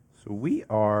So we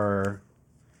are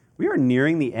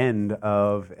nearing the end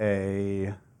of what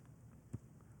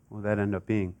will that end up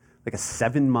being? Like a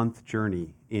 7-month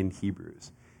journey in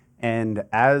Hebrews. And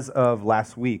as of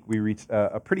last week, we reached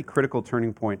a pretty critical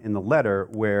turning point in the letter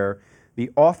where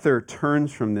the author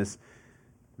turns from this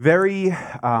very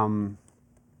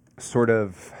sort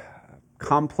of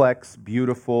complex,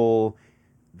 beautiful,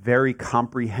 very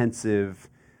comprehensive,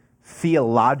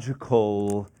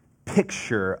 theological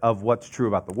picture of what's true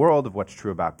about the world, of what's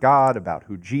true about God, about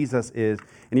who Jesus is.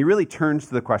 And he really turns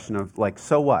to the question of, like,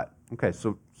 so what? Okay,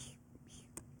 so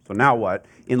now what?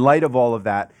 In light of all of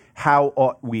that, how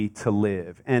ought we to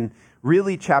live? And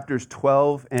really chapters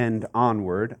 12 and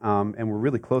onward, and we're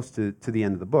really close to the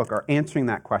end of the book, are answering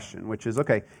that question, which is,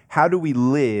 okay, how do we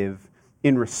live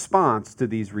in response to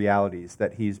these realities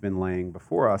that he's been laying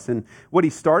before us? And what he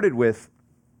started with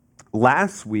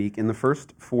last week in the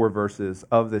first 4 verses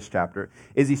of this chapter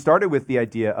is he started with the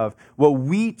idea of, well,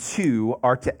 we too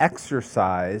are to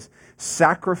exercise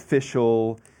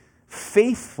sacrificial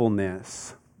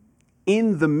faithfulness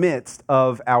in the midst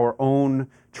of our own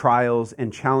trials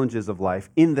and challenges of life,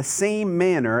 in the same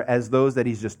manner as those that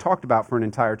he's just talked about for an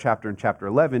entire chapter in chapter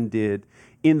 11 did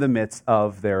in the midst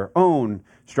of their own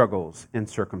struggles and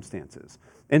circumstances.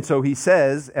 And so he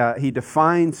says, he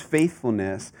defines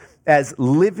faithfulness as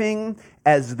living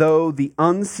as though the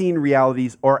unseen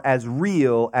realities are as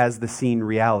real as the seen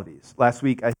realities. Last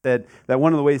week I said that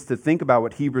one of the ways to think about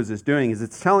what Hebrews is doing is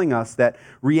it's telling us that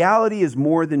reality is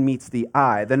more than meets the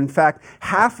eye. That in fact,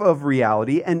 half of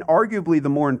reality, and arguably the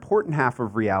more important half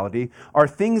of reality, are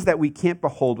things that we can't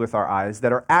behold with our eyes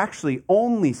that are actually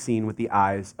only seen with the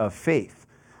eyes of faith.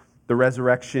 The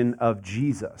resurrection of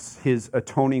Jesus, his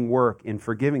atoning work in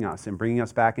forgiving us and bringing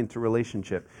us back into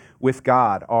relationship with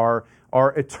God, our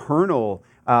eternal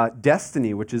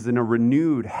destiny, which is in a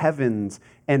renewed heavens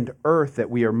and earth that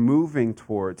we are moving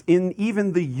towards, in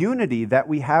even the unity that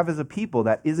we have as a people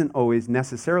that isn't always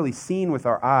necessarily seen with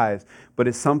our eyes, but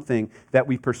is something that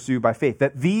we pursue by faith.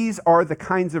 That these are the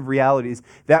kinds of realities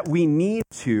that we need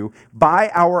to, by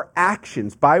our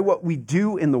actions, by what we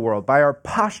do in the world, by our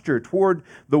posture toward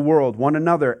the world, one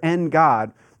another, and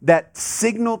God, that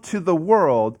signal to the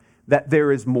world that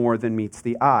there is more than meets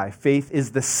the eye. Faith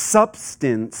is the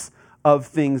substance of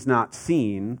things not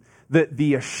seen,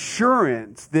 the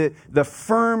assurance, the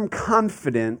firm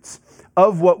confidence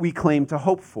of what we claim to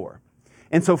hope for.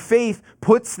 And so faith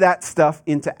puts that stuff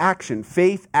into action.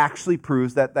 Faith actually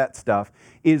proves that that stuff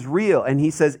is real. And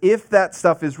he says if that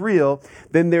stuff is real,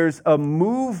 then there's a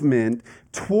movement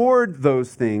toward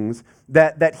those things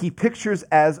that he pictures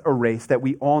as a race that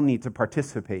we all need to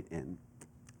participate in.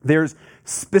 There's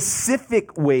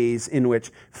specific ways in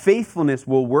which faithfulness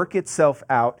will work itself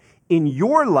out in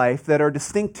your life that are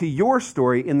distinct to your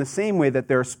story, in the same way that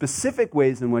there are specific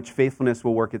ways in which faithfulness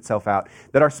will work itself out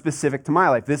that are specific to my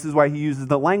life. This is why he uses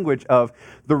the language of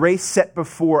the race set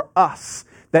before us,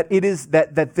 that it is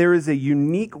that there is a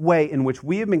unique way in which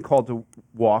we have been called to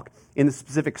walk in the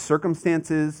specific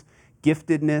circumstances,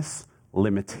 giftedness,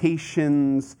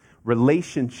 limitations,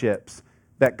 relationships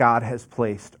that God has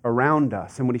placed around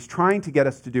us. And what he's trying to get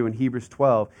us to do in Hebrews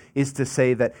 12 is to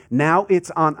say that now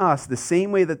it's on us, the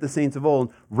same way that the saints of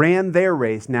old ran their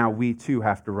race, now we too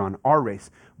have to run our race.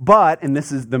 But, and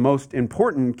this is the most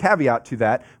important caveat to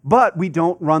that, but we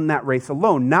don't run that race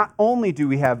alone. Not only do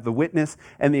we have the witness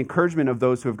and the encouragement of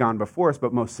those who have gone before us,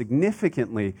 but most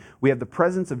significantly, we have the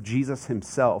presence of Jesus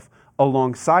himself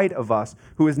alongside of us,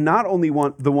 who is not only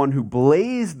the one who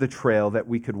blazed the trail that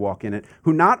we could walk in it,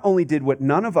 who not only did what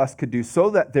none of us could do so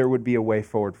that there would be a way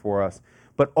forward for us,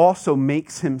 but also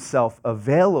makes himself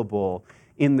available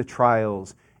in the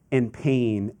trials and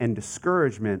pain and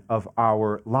discouragement of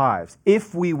our lives.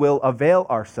 If we will avail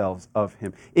ourselves of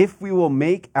him, if we will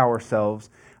make ourselves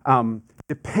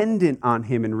dependent on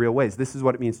him in real ways. This is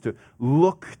what it means to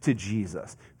look to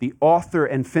Jesus, the author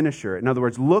and finisher. In other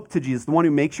words, look to Jesus, the one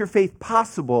who makes your faith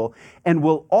possible and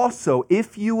will also,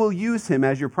 if you will use him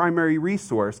as your primary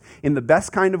resource in the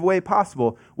best kind of way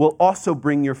possible, will also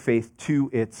bring your faith to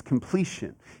its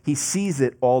completion. He sees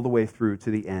it all the way through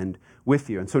to the end with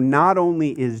you. And so not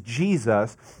only is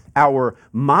Jesus our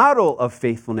model of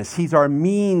faithfulness, he's our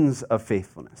means of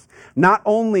faithfulness. Not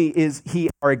only is he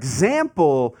our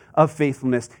example of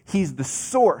faithfulness, he's the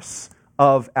source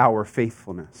of our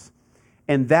faithfulness.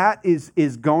 And that is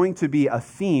going to be a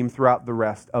theme throughout the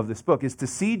rest of this book, is to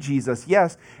see Jesus,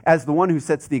 yes, as the one who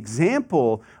sets the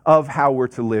example of how we're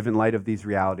to live in light of these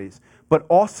realities, but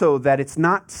also that it's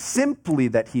not simply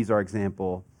that he's our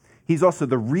example, he's also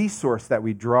the resource that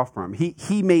we draw from.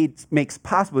 He makes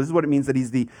possible, this is what it means that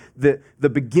he's the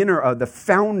beginner, the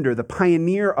founder, the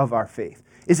pioneer of our faith.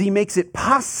 is he makes it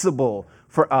possible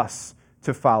for us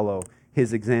to follow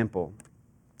his example.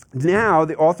 Now,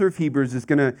 the author of Hebrews is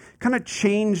going to kind of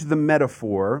change the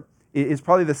metaphor, is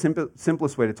probably the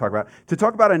simplest way to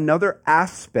talk about another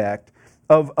aspect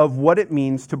of what it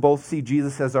means to both see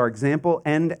Jesus as our example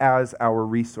and as our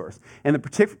resource. And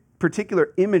the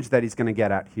particular image that he's going to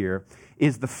get at here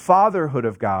is the fatherhood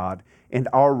of God and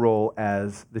our role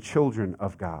as the children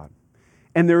of God.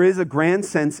 And there is a grand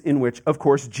sense in which, of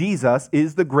course, Jesus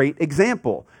is the great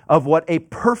example of what a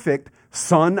perfect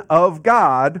Son of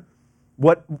God,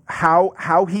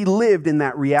 how he lived in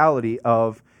that reality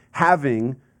of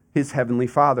having his heavenly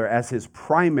Father as his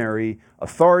primary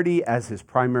authority, as his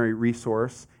primary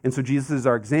resource. And so Jesus is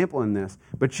our example in this.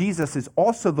 But Jesus is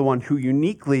also the one who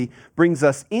uniquely brings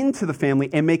us into the family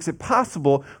and makes it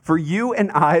possible for you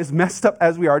and I, as messed up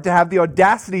as we are, to have the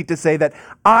audacity to say that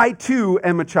I too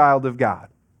am a child of God.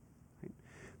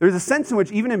 There's a sense in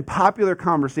which even in popular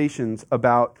conversations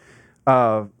about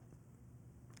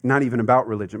not even about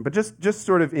religion, but just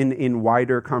sort of in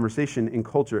wider conversation in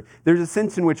culture, there's a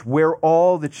sense in which we're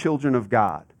all the children of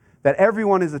God, that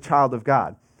everyone is a child of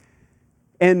God.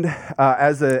 And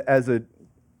as a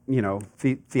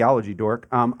theology dork,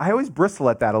 I always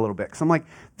bristle at that a little bit, because I'm like,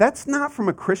 that's not from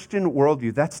a Christian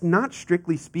worldview. That's not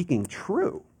strictly speaking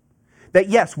true. That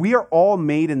yes, we are all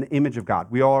made in the image of God.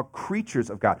 We are creatures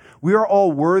of God. We are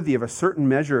all worthy of a certain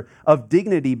measure of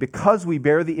dignity because we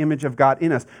bear the image of God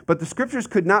in us. But the scriptures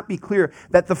could not be clearer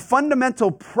that the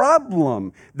fundamental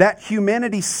problem that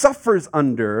humanity suffers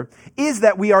under is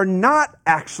that we are not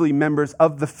actually members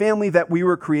of the family that we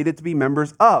were created to be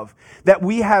members of. That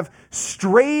we have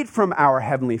strayed from our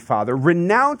Heavenly Father,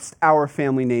 renounced our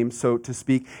family name, so to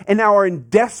speak, and now are in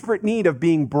desperate need of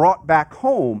being brought back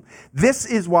home. This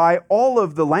is why all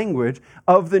of the language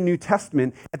of the New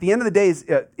Testament, at the end of the day, is,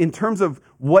 in terms of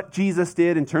what Jesus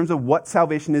did, in terms of what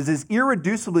salvation is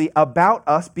irreducibly about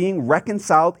us being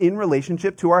reconciled in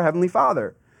relationship to our Heavenly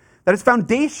Father. That is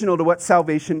foundational to what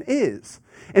salvation is.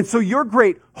 And so your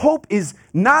great hope is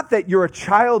not that you're a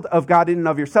child of God in and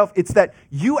of yourself. It's that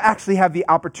you actually have the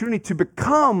opportunity to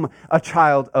become a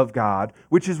child of God,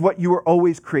 which is what you were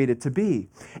always created to be.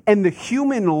 And the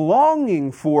human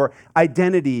longing for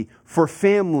identity, for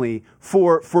family,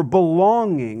 for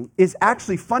belonging is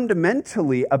actually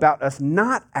fundamentally about us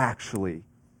not actually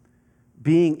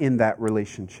being in that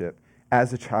relationship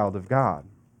as a child of God.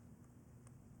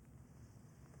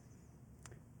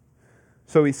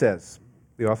 So he says,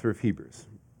 the author of Hebrews,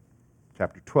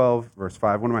 chapter 12, verse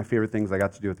 5. One of my favorite things I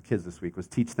got to do with the kids this week was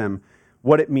teach them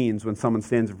what it means when someone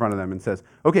stands in front of them and says,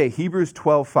 okay, Hebrews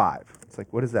 12:5. It's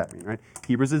like, what does that mean, right?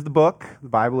 Hebrews is the book. The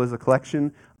Bible is a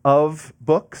collection of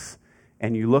books.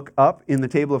 And you look up in the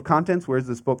table of contents, where's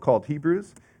this book called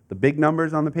Hebrews? The big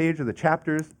numbers on the page are the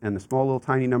chapters, and the small little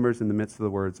tiny numbers in the midst of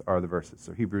the words are the verses.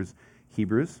 So Hebrews,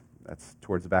 that's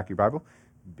towards the back of your Bible.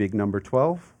 Big number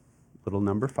 12, little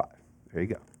number 5. There you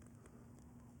go.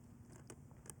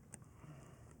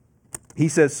 He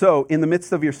says, so in the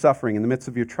midst of your suffering, in the midst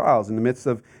of your trials, in the midst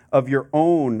of your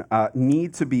own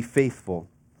need to be faithful,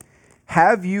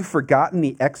 have you forgotten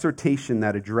the exhortation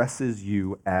that addresses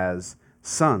you as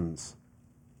sons?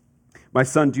 My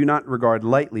son, do not regard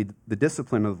lightly the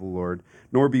discipline of the Lord,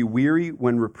 nor be weary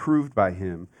when reproved by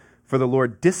him. For the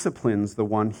Lord disciplines the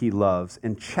one he loves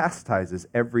and chastises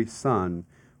every son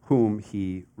whom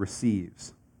he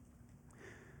receives.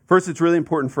 First, it's really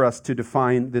important for us to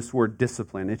define this word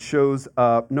discipline. It shows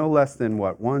up no less than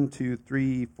what? 1, 2,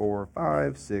 3, 4,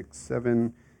 5, 6,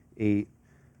 7, 8.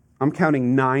 I'm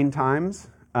counting 9 times,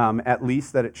 at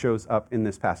least, that it shows up in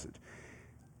this passage.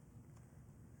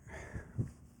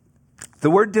 The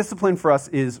word discipline for us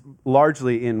is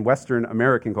largely, in Western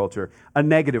American culture, a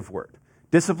negative word.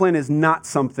 Discipline is not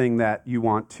something that you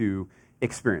want to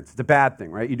experience. It's a bad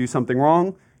thing, right? You do something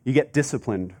wrong, you get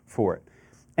disciplined for it.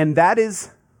 And that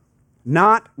is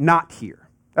not here.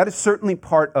 That is certainly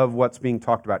part of what's being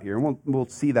talked about here. And we'll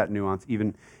see that nuance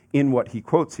even in what he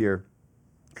quotes here.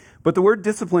 But the word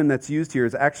discipline that's used here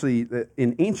is actually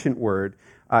an ancient word.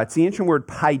 It's the ancient word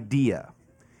paideia.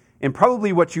 And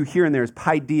probably what you hear in there is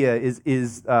paideia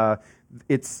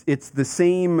it's the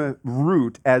same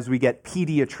root as we get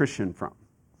pediatrician from.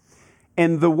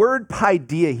 And the word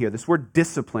paideia here, this word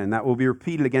discipline, that will be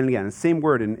repeated again and again, the same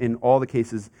word in all the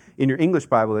cases in your English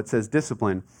Bible that says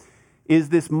discipline, is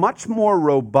this much more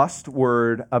robust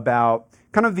word about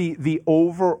kind of the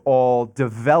overall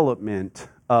development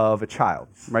of a child,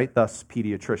 right? Thus,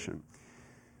 pediatrician.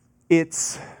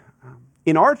 It's,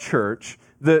 in our church,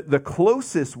 the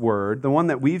closest word, the one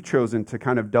that we've chosen to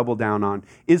kind of double down on,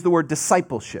 is the word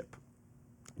discipleship.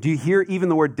 Do you hear even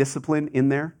the word discipline in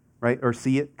there? right? Or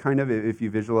see it, kind of, if you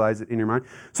visualize it in your mind.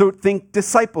 So think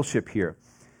discipleship here.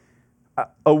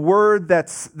 A word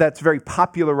that's very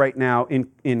popular right now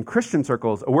in Christian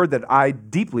circles, a word that I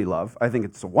deeply love, I think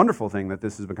it's a wonderful thing that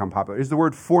this has become popular, is the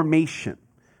word formation.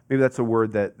 Maybe that's a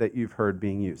word that you've heard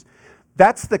being used.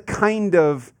 That's the kind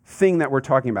of thing that we're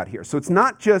talking about here. So it's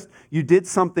not just you did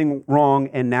something wrong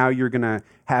and now you're going to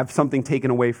have something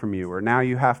taken away from you, or now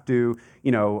you have to,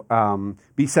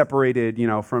 be separated,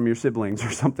 from your siblings or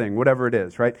something, whatever it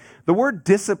is, right? The word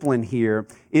discipline here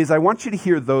is, I want you to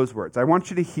hear those words. I want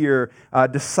you to hear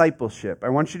discipleship. I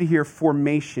want you to hear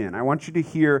formation. I want you to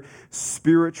hear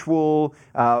spiritual,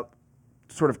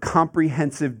 sort of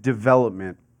comprehensive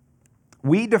development.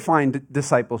 We define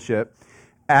discipleship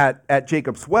at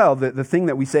Jacob's Well. The thing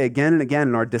that we say again and again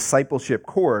in our discipleship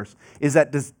course is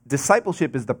that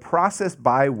discipleship is the process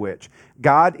by which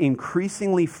God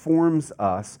increasingly forms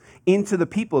us into the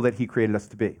people that he created us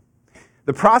to be.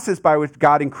 The process by which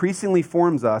God increasingly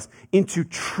forms us into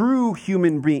true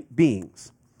human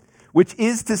beings, which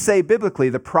is to say biblically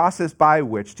the process by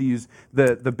which, to use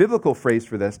the biblical phrase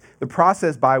for this, the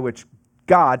process by which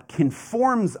God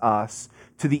conforms us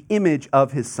to the image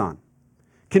of his Son.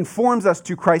 Conforms us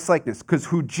to Christ-likeness, because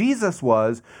who Jesus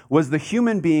was the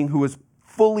human being who was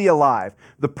fully alive,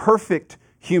 the perfect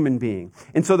human being.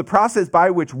 And so the process by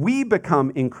which we become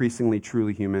increasingly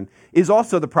truly human is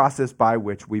also the process by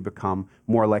which we become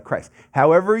more like Christ.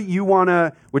 However you want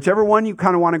to, whichever one you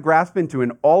kind of want to grasp into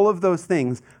in all of those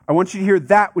things, I want you to hear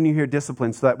that when you hear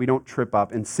discipline so that we don't trip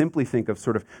up and simply think of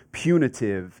sort of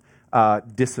punitive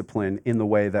discipline in the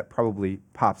way that probably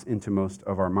pops into most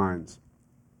of our minds.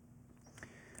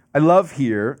 I love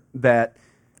here that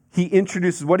he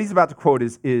introduces, what he's about to quote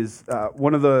is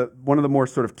one of the more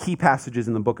sort of key passages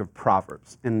in the book of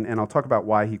Proverbs. And I'll talk about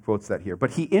why he quotes that here.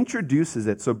 But he introduces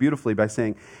it so beautifully by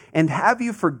saying, "And have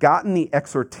you forgotten the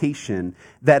exhortation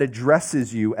that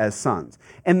addresses you as sons?"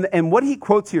 And what he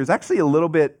quotes here is actually a little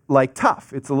bit like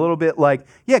tough. It's a little bit like,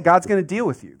 yeah, God's going to deal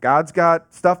with you. God's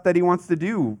got stuff that he wants to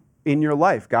do in your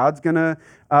life. God's going to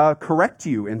correct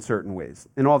you in certain ways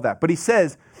and all of that. But he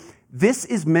says, this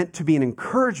is meant to be an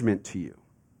encouragement to you.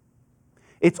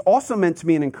 It's also meant to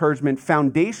be an encouragement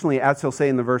foundationally, as he'll say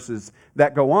in the verses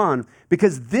that go on,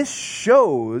 because this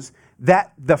shows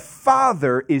that the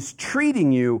Father is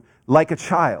treating you like a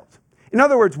child. In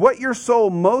other words, what your soul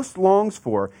most longs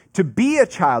for, to be a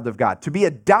child of God, to be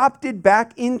adopted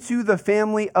back into the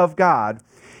family of God,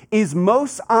 is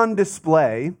most on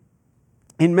display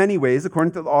in many ways,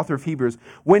 according to the author of Hebrews,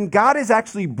 when God is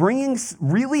actually bringing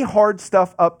really hard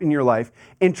stuff up in your life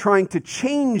and trying to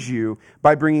change you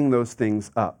by bringing those things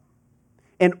up.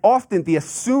 And often the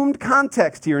assumed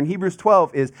context here in Hebrews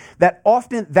 12 is that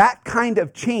often that kind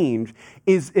of change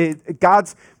is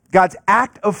God's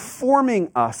act of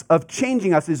forming us, of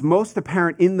changing us, is most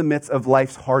apparent in the midst of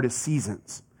life's hardest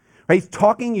seasons. Right? He's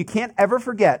talking, you can't ever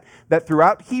forget that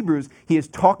throughout Hebrews, he is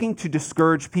talking to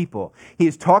discouraged people. He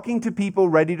is talking to people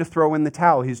ready to throw in the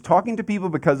towel. He's talking to people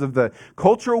because of the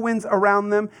cultural winds around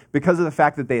them, because of the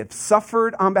fact that they have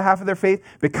suffered on behalf of their faith,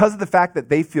 because of the fact that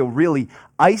they feel really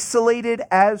isolated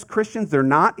as Christians. They're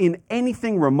not in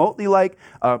anything remotely like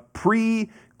a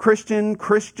Christian,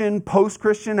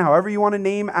 post-Christian, however you want to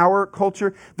name our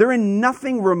culture. They're in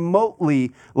nothing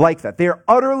remotely like that. They're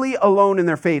utterly alone in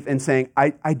their faith and saying,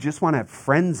 I just want to have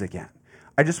friends again.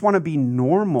 I just want to be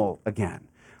normal again.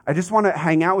 I just want to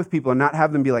hang out with people and not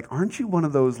have them be like, aren't you one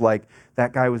of those, like,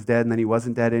 that guy was dead and then he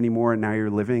wasn't dead anymore and now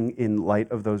you're living in light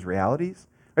of those realities?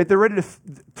 Right? They're ready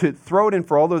to throw it in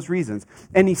for all those reasons.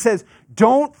 And he says,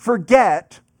 don't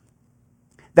forget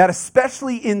that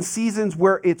especially in seasons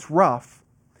where it's rough,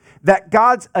 that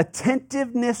God's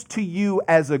attentiveness to you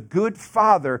as a good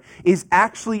father is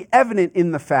actually evident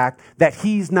in the fact that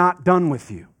he's not done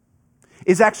with you.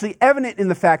 Is actually evident in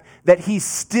the fact that he's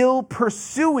still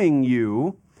pursuing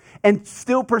you and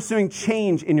still pursuing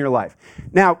change in your life.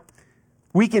 Now,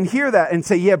 we can hear that and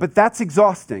say, yeah, but that's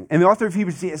exhausting. And the author of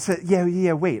Hebrews says,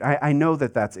 yeah, wait, I know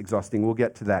that that's exhausting. We'll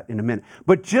get to that in a minute.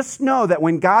 But just know that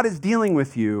when God is dealing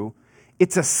with you,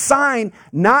 it's a sign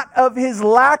not of his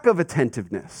lack of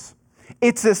attentiveness.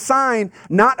 It's a sign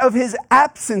not of his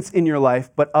absence in your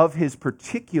life, but of his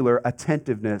particular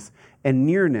attentiveness and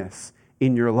nearness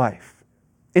in your life.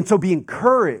 And so be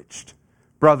encouraged,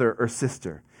 brother or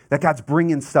sister, that God's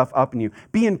bringing stuff up in you.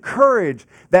 Be encouraged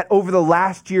that over the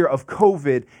last year of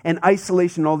COVID and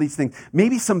isolation and all these things,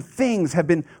 maybe some things have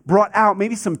been brought out,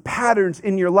 maybe some patterns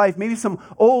in your life, maybe some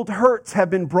old hurts have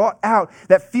been brought out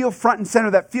that feel front and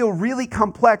center, that feel really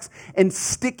complex and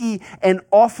sticky and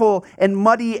awful and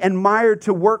muddy and mired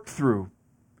to work through.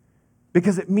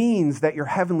 Because it means that your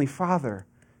heavenly Father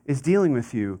is dealing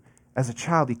with you as a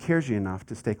child, he cares you enough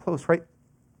to stay close, right?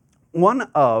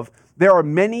 There are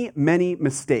many, many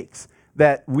mistakes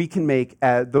that we can make,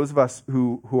 those of us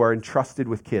who are entrusted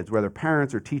with kids, whether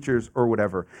parents or teachers or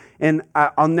whatever. And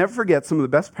I'll never forget some of the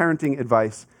best parenting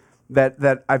advice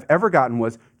that I've ever gotten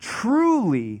was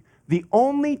truly the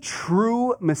only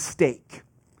true mistake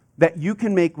that you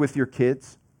can make with your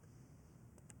kids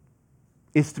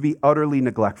is to be utterly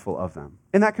neglectful of them.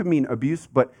 And that could mean abuse,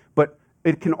 but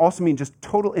it can also mean just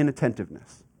total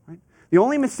inattentiveness. The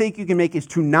only mistake you can make is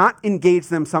to not engage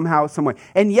them somehow, some way.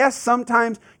 And yes,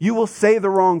 sometimes you will say the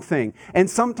wrong thing. And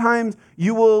sometimes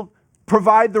you will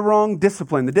provide the wrong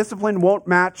discipline. The discipline won't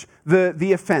match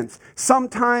the offense.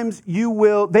 Sometimes they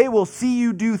will see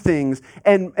you do things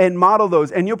and model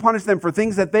those, and you'll punish them for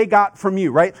things that they got from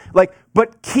you, right?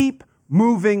 But keep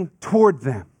moving toward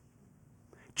them.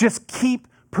 Just keep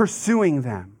pursuing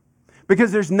them.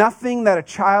 Because there's nothing that a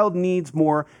child needs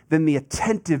more than the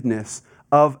attentiveness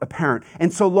of a parent.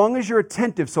 And so long as you're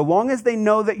attentive, so long as they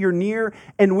know that you're near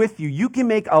and with you, you can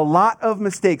make a lot of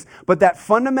mistakes. But that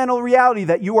fundamental reality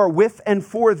that you are with and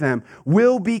for them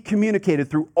will be communicated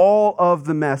through all of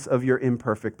the mess of your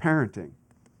imperfect parenting.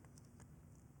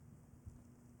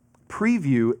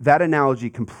 Preview, that analogy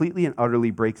completely and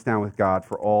utterly breaks down with God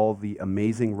for all the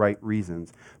amazing right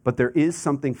reasons. But there is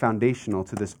something foundational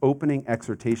to this opening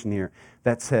exhortation here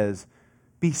that says,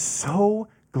 be so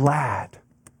glad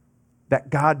that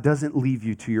God doesn't leave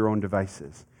you to your own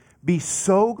devices. Be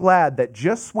so glad that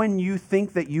just when you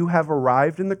think that you have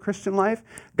arrived in the Christian life,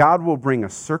 God will bring a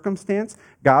circumstance,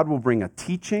 God will bring a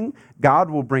teaching, God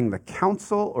will bring the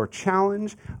counsel or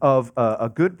challenge of a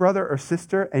good brother or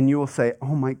sister, and you will say,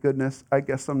 oh my goodness, I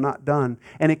guess I'm not done.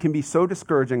 And it can be so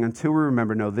discouraging until we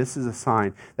remember, no, this is a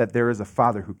sign that there is a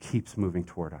Father who keeps moving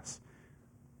toward us,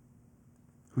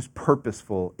 who's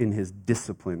purposeful in his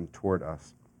discipline toward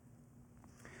us.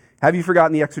 Have you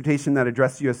forgotten the exhortation that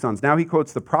addressed you as sons? Now he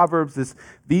quotes the Proverbs.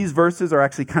 These verses are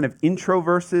actually kind of intro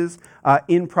verses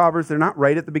in Proverbs. They're not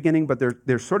right at the beginning, but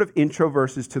they're sort of intro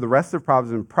verses to the rest of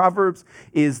Proverbs. And Proverbs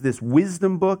is this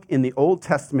wisdom book in the Old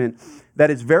Testament that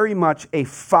is very much a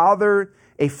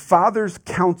father's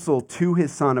counsel to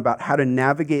his son about how to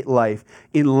navigate life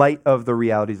in light of the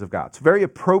realities of God. It's a very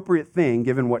appropriate thing,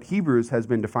 given what Hebrews has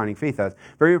been defining faith as,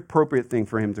 very appropriate thing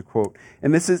for him to quote.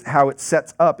 And this is how it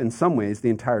sets up, in some ways, the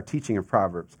entire teaching of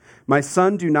Proverbs. My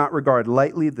son, do not regard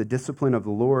lightly the discipline of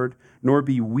the Lord, nor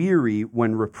be weary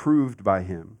when reproved by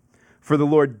him. For the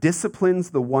Lord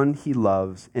disciplines the one he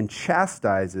loves and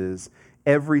chastises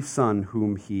every son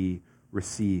whom he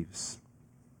receives.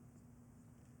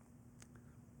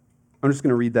 I'm just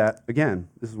going to read that again.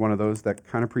 This is one of those that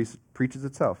kind of preaches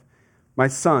itself. My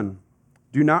son,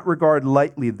 do not regard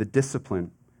lightly the discipline,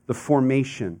 the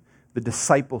formation, the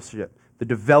discipleship, the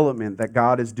development that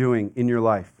God is doing in your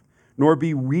life, nor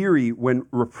be weary when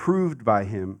reproved by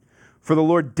him. For the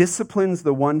Lord disciplines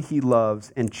the one he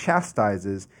loves and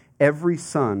chastises every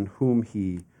son whom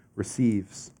he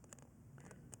receives.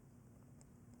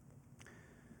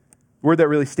 The word that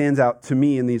really stands out to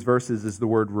me in these verses is the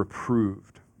word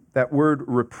reproved. That word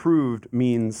reproved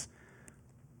means,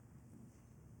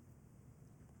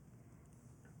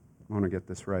 I want to get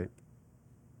this right.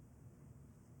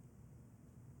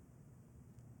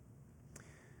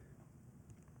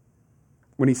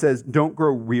 When he says, don't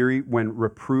grow weary when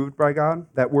reproved by God,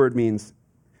 that word means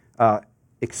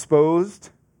exposed,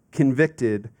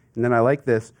 convicted, and then I like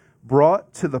this,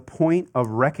 brought to the point of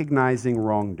recognizing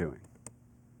wrongdoing.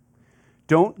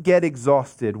 Don't get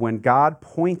exhausted when God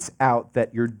points out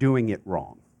that you're doing it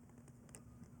wrong.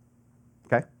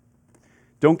 Okay?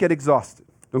 Don't get exhausted.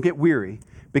 Don't get weary,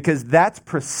 because that's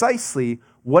precisely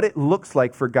what it looks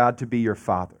like for God to be your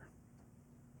Father.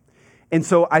 And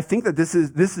so I think that this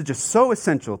is just so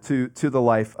essential to the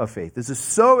life of faith. This is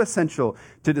so essential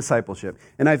to discipleship.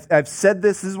 And I've said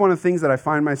this is one of the things that I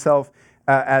find myself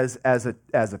as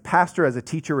a pastor, as a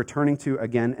teacher, returning to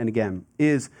again and again,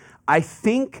 is I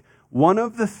think one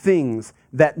of the things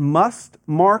that must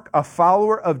mark a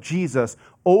follower of Jesus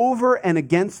over and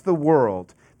against the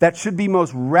world, that should be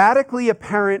most radically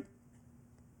apparent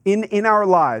in our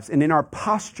lives and in our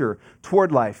posture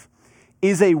toward life,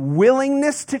 is a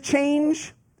willingness to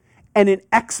change and an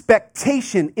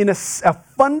expectation in a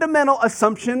fundamental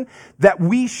assumption that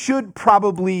we should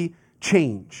probably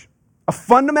change. A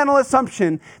fundamental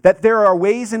assumption that there are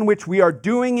ways in which we are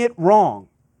doing it wrong.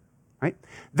 Right?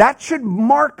 That should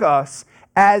mark us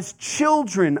as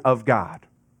children of God.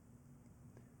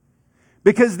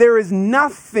 Because there is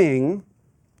nothing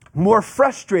more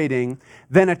frustrating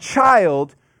than a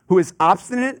child who is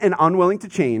obstinate and unwilling to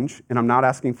change, and I'm not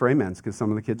asking for amens because some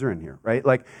of the kids are in here, right?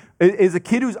 Like, is a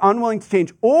kid who's unwilling to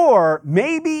change, or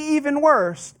maybe even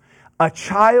worse, a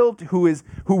child who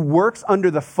works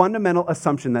under the fundamental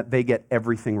assumption that they get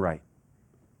everything right.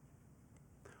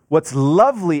 What's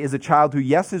lovely is a child who,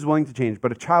 yes, is willing to change,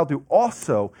 but a child who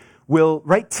also will,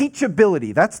 right?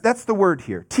 Teachability. That's the word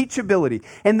here. Teachability.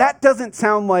 And that doesn't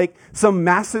sound like some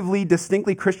massively,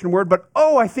 distinctly Christian word, but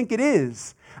I think it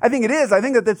is. I think it is. I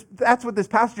think that's what this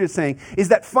passage is saying, is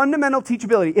that fundamental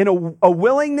teachability in a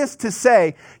willingness to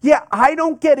say, yeah, I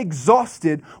don't get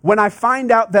exhausted when I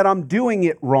find out that I'm doing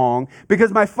it wrong,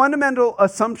 because my fundamental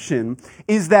assumption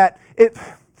is that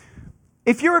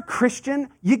if you're a Christian,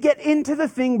 you get into the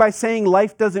thing by saying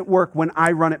life doesn't work when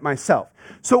I run it myself.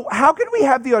 So how can we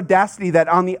have the audacity that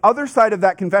on the other side of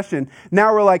that confession,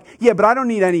 now we're like, yeah, but I don't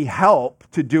need any help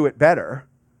to do it better.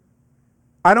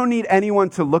 I don't need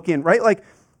anyone to look in, right? Like,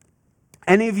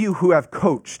 any of you who have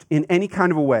coached in any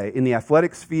kind of a way, in the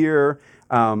athletic sphere,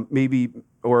 maybe,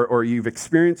 or you've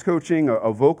experienced coaching,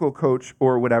 a vocal coach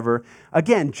or whatever,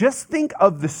 again, just think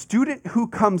of the student who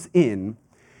comes in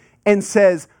and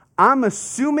says, I'm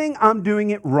assuming I'm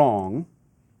doing it wrong,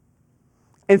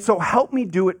 and so help me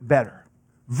do it better.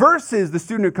 Versus the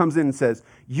student who comes in and says,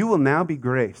 you will now be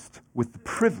graced with the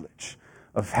privilege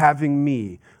of having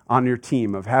me on your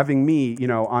team, of having me,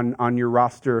 on your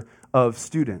roster of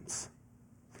students.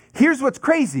 Here's what's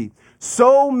crazy.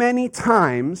 So many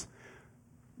times,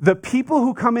 the people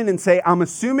who come in and say, I'm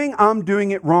assuming I'm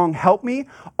doing it wrong, help me,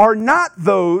 are not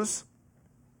those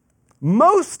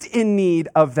most in need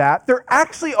of that. They're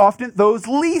actually often those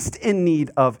least in need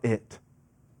of it.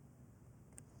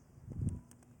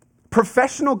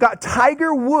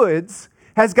 Tiger Woods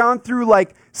has gone through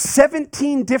like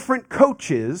 17 different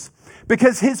coaches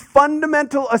because his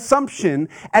fundamental assumption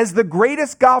as the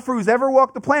greatest golfer who's ever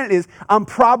walked the planet is, I'm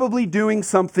probably doing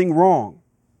something wrong.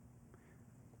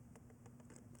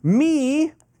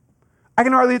 Me, I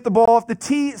can hardly hit the ball off the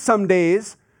tee some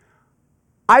days.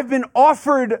 I've been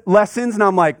offered lessons and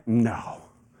I'm like, no,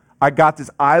 I got this.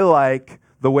 I like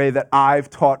the way that I've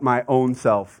taught my own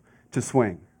self to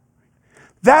swing.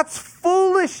 That's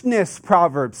foolishness,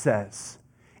 Proverbs says.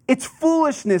 It's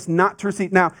foolishness not to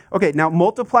receive. Now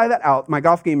multiply that out. My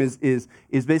golf game is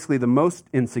basically the most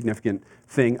insignificant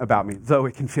thing about me, though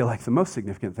it can feel like the most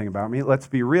significant thing about me. Let's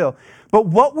be real. But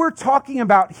what we're talking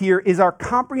about here is our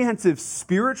comprehensive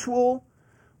spiritual,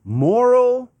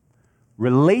 moral,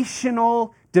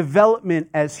 relational development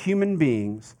as human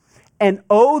beings. And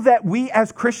that we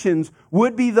as Christians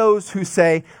would be those who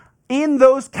say, in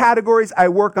those categories, I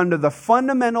work under the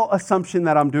fundamental assumption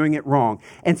that I'm doing it wrong.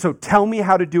 And so tell me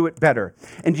how to do it better.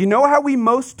 And do you know how we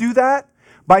most do that?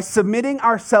 By submitting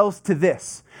ourselves to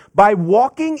this. By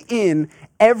walking in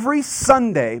every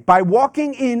Sunday, by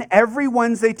walking in every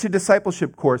Wednesday to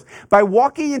discipleship course, by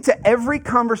walking into every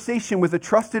conversation with a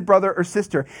trusted brother or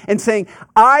sister and saying,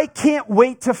 I can't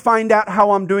wait to find out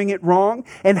how I'm doing it wrong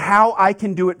and how I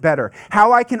can do it better,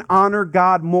 how I can honor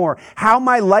God more, how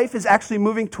my life is actually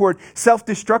moving toward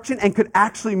self-destruction and could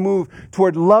actually move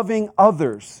toward loving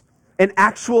others and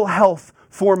actual health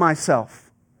for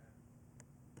myself.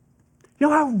 You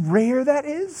know how rare that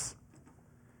is?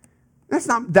 That's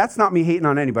not me hating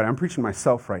on anybody. I'm preaching to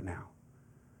myself right now.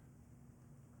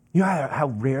 You know how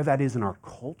rare that is in our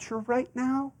culture right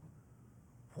now?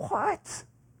 What?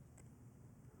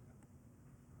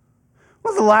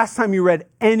 When was the last time you read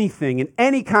anything in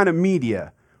any kind of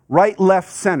media, right, left,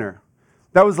 center,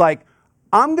 that was like,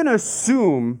 I'm going to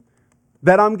assume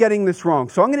that I'm getting this wrong,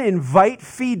 so I'm going to invite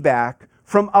feedback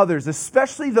from others,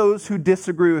 especially those who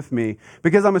disagree with me,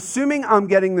 because I'm assuming I'm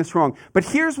getting this wrong. But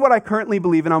here's what I currently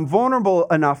believe, and I'm vulnerable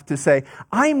enough to say,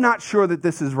 I'm not sure that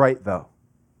this is right, though.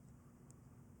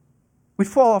 We'd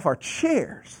fall off our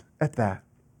chairs at that.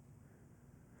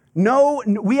 No,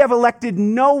 we have elected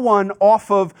no one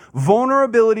off of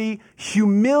vulnerability,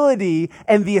 humility,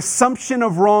 and the assumption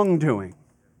of wrongdoing.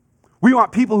 We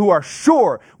want people who are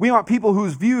sure. We want people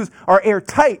whose views are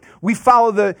airtight. We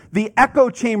follow the echo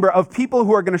chamber of people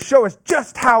who are going to show us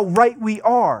just how right we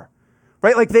are.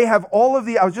 Right? Like they have all of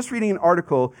I was just reading an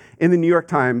article in the New York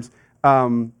Times,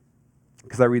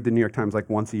 because I read the New York Times like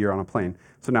once a year on a plane.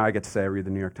 So now I get to say I read the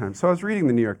New York Times. So I was reading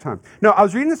the New York Times. No, I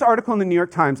was reading this article in the New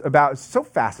York Times about, it's so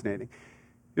fascinating.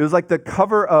 It was like the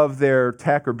cover of their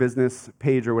tech or business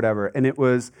page or whatever, and it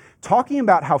was talking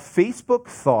about how Facebook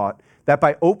thought that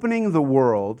by opening the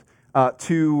world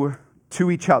to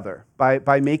each other,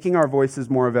 by making our voices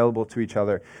more available to each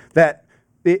other, that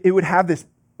it would have this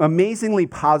amazingly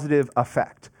positive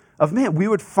effect of, man, we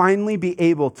would finally be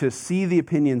able to see the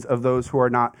opinions of those who are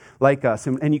not like us,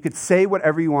 and you could say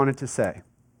whatever you wanted to say.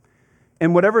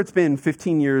 And whatever it's been,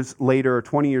 15 years later or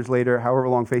 20 years later, however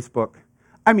long Facebook,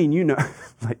 I mean, you know,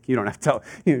 like you don't have to tell,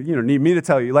 you don't need me to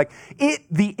tell you. Like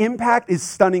the impact is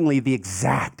stunningly the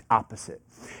exact opposite.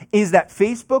 Is that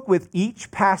Facebook with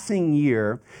each passing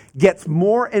year gets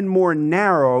more and more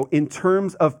narrow in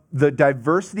terms of the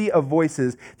diversity of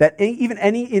voices that even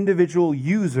any individual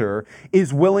user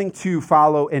is willing to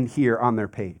follow and hear on their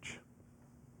page.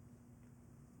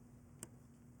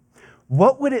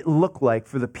 What would it look like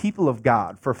for the people of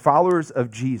God, for followers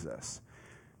of Jesus,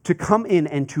 to come in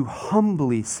and to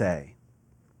humbly say,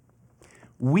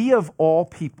 we of all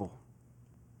people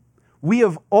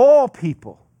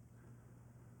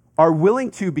are willing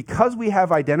to, because we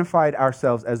have identified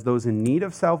ourselves as those in need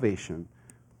of salvation,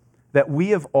 that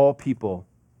we of all people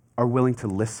are willing to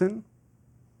listen,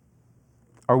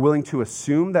 are willing to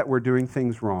assume that we're doing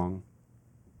things wrong,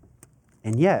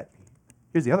 and yet,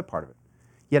 here's the other part of it,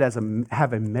 yet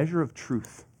have a measure of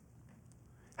truth,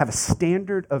 have a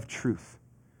standard of truth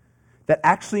that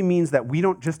actually means that we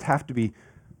don't just have to be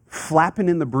flapping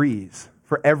in the breeze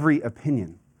for every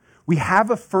opinion. We have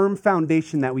a firm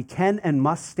foundation that we can and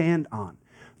must stand on.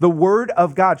 The Word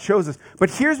of God shows us.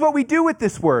 But here's what we do with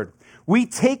this Word. We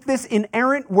take this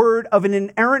inerrant word of an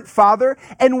inerrant Father,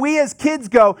 and we as kids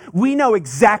go, we know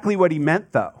exactly what He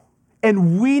meant, though.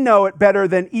 And we know it better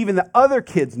than even the other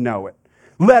kids know it,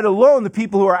 let alone the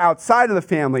people who are outside of the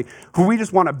family, who we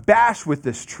just want to bash with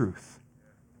this truth.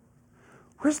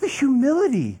 Where's the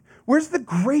humility? Where's the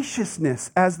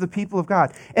graciousness as the people of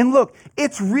God? And look,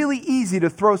 it's really easy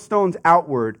to throw stones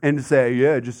outward and to say,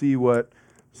 yeah, did you see what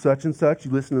such and such,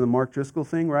 you listen to the Mark Driscoll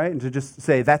thing, right? And to just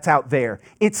say, that's out there.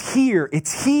 It's here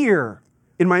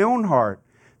in my own heart,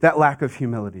 that lack of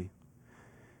humility.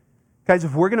 Guys,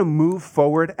 if we're going to move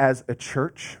forward as a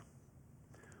church,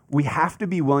 we have to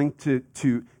be willing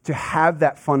to have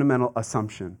that fundamental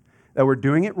assumption that we're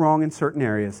doing it wrong in certain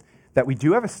areas, that we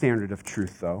do have a standard of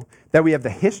truth, though, that we have the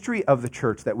history of the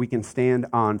church that we can stand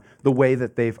on the way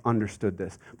that they've understood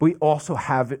this. But we also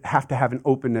have to have an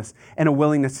openness and a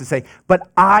willingness to say,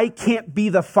 but I can't be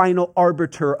the final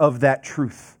arbiter of that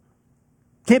truth.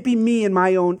 Can't be me and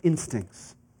my own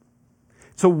instincts.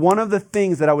 So one of the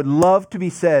things that I would love to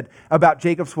be said about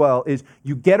Jacob's Well is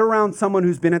you get around someone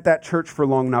who's been at that church for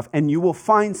long enough and you will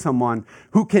find someone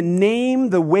who can name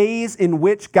the ways in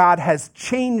which God has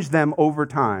changed them over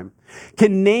time,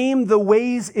 can name the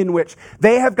ways in which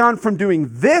they have gone from doing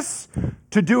this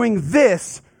to doing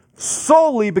this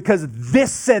solely because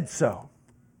this said so.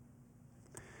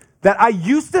 That I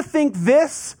used to think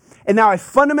this and now I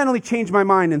fundamentally changed my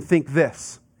mind and think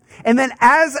this. And then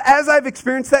as I've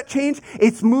experienced that change,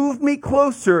 it's moved me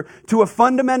closer to a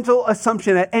fundamental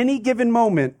assumption at any given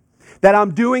moment that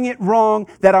I'm doing it wrong,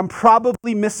 that I'm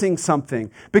probably missing something.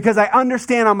 Because I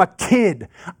understand I'm a kid.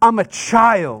 I'm a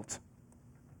child.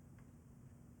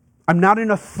 I'm not an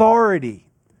authority.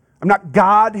 I'm not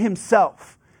God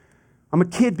Himself. I'm a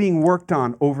kid being worked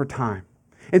on over time.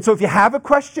 And so if you have a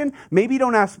question, maybe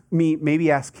don't ask me,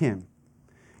 maybe ask Him.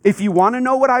 If you want to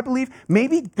know what I believe,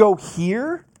 maybe go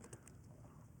here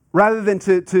rather than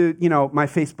to my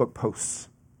Facebook posts.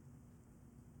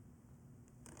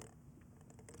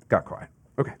 Got quiet.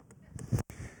 Okay.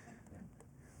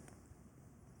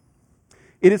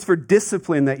 It is for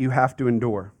discipline that you have to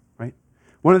endure, right?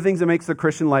 One of the things that makes the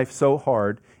Christian life so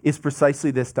hard is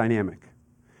precisely this dynamic.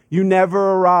 You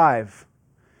never arrive.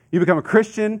 You become a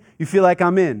Christian, you feel like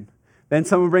I'm in. Then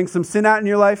someone brings some sin out in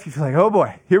your life, you feel like, oh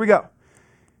boy, here we go.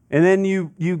 And then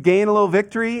you gain a little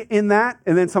victory in that,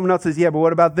 and then someone else says, yeah, but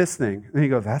what about this thing? And you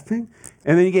go, that thing?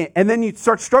 And then you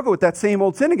start to struggle with that same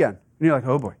old sin again. And you're like,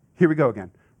 oh boy, here we go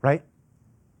again, right?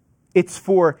 It's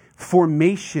for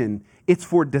formation. It's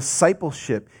for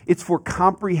discipleship. It's for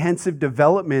comprehensive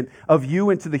development of you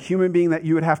into the human being that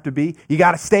you would have to be. You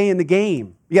got to stay in the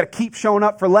game. You got to keep showing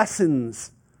up for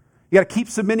lessons. You got to keep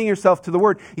submitting yourself to the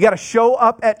Word. You got to show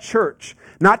up at church,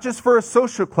 not just for a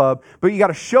social club, but you got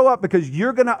to show up because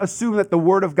you're going to assume that the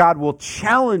Word of God will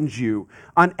challenge you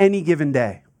on any given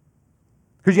day.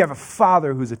 Because you have a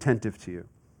Father who's attentive to you.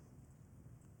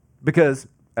 Because,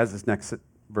 as this next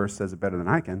verse says it better than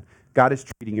I can, God is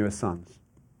treating you as sons.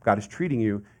 God is treating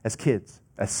you as kids,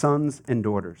 as sons and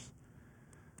daughters.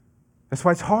 That's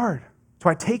why it's hard. That's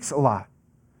why it takes a lot.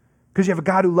 Because you have a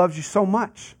God who loves you so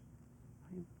much.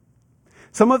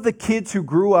 Some of the kids who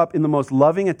grew up in the most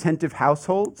loving, attentive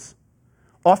households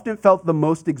often felt the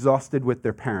most exhausted with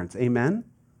their parents. Amen?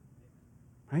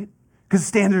 Right? Because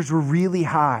standards were really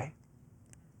high.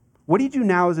 What do you do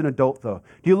now as an adult, though?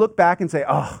 Do you look back and say,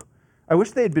 oh, I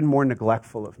wish they had been more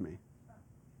neglectful of me?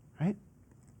 Right?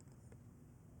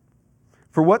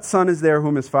 For what son is there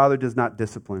whom his father does not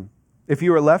discipline? If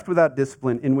you are left without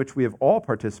discipline in which we have all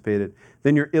participated,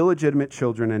 then you're illegitimate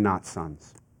children and not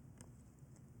sons.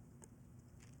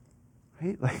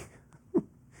 Right? Like,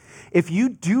 if you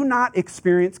do not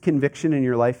experience conviction in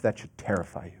your life, that should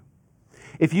terrify you.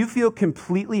 If you feel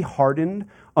completely hardened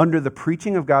under the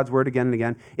preaching of God's word again and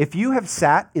again, if you have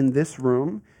sat in this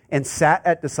room and sat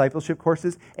at discipleship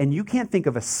courses and you can't think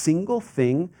of a single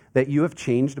thing that you have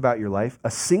changed about your life,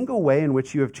 a single way in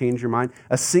which you have changed your mind,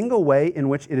 a single way in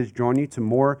which it has drawn you to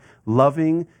more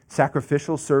loving,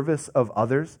 sacrificial service of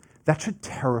others, that should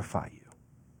terrify you.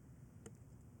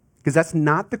 Because that's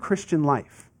not the Christian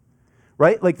life.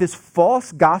 Right? Like this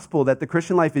false gospel that the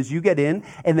Christian life is you get in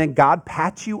and then God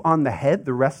pats you on the head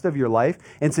the rest of your life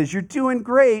and says you're doing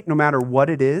great no matter what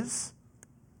it is.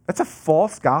 That's a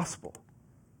false gospel.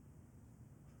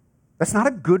 That's not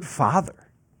a good father.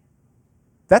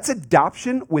 That's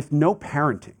adoption with no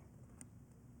parenting.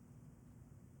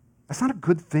 That's not a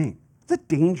good thing. It's a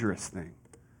dangerous thing.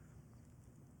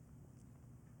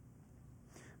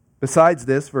 Besides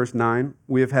this, verse 9,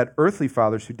 we have had earthly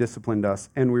fathers who disciplined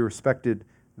us, and we respected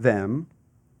them.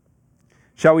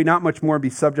 Shall we not much more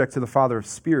be subject to the Father of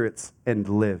spirits and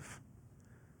live?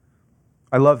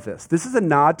 I love this. This is a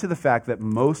nod to the fact that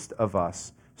most of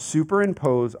us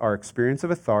superimpose our experience of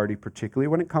authority, particularly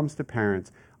when it comes to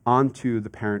parents, onto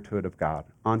the parenthood of God,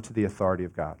 onto the authority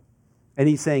of God. And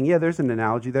he's saying, yeah, there's an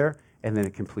analogy there, and then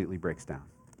it completely breaks down.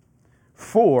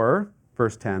 For,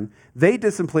 verse 10, they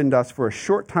disciplined us for a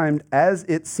short time as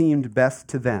it seemed best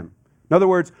to them. In other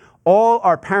words, all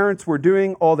our parents were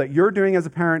doing, all that you're doing as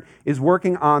a parent, is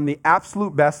working on the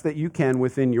absolute best that you can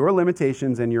within your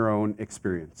limitations and your own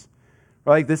experience.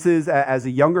 Right? This is, as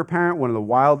a younger parent, one of the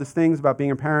wildest things about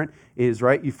being a parent is,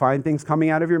 right, you find things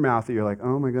coming out of your mouth that you're like,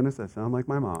 oh my goodness, I sound like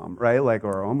my mom, right? Like,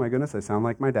 or oh my goodness, I sound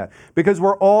like my dad. Because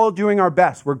we're all doing our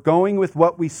best. We're going with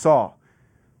what we saw.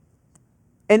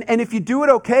 And if you do it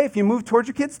okay, if you move towards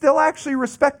your kids, they'll actually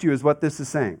respect you, is what this is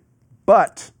saying.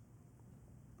 But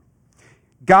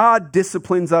God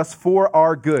disciplines us for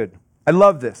our good. I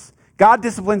love this. God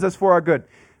disciplines us for our good.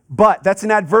 But that's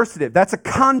an adversative. That's a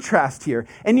contrast here.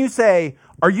 And you say,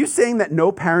 are you saying that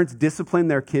no parents discipline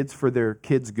their kids for their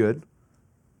kids' good?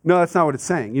 No, that's not what it's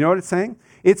saying. You know what it's saying?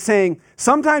 It's saying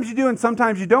sometimes you do and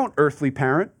sometimes you don't, earthly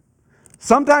parent.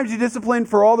 Sometimes you discipline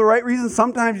for all the right reasons,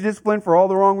 sometimes you discipline for all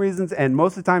the wrong reasons, and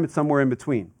most of the time it's somewhere in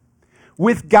between.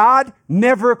 With God,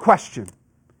 never a question.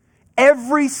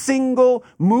 Every single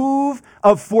move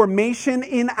of formation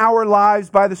in our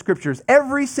lives by the Scriptures,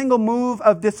 every single move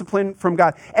of discipline from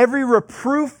God, every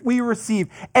reproof we receive,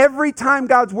 every time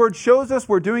God's Word shows us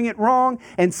we're doing it wrong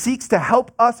and seeks to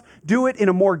help us do it in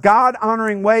a more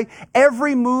God-honoring way,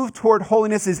 every move toward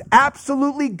holiness is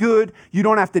absolutely good. You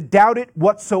don't have to doubt it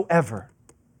whatsoever.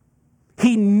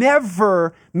 He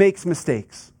never makes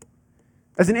mistakes.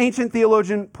 As an ancient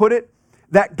theologian put it,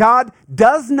 that God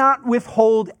does not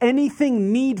withhold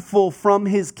anything needful from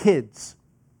his kids.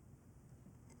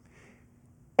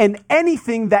 And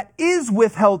anything that is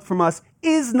withheld from us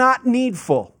is not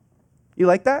needful. You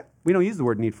like that? We don't use the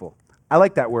word needful. I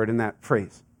like that word in that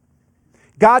phrase.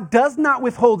 God does not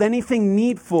withhold anything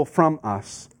needful from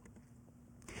us.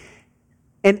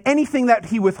 And anything that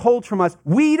he withholds from us,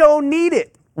 we don't need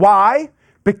it. Why?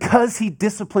 Because he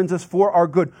disciplines us for our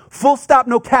good. Full stop,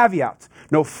 no caveats.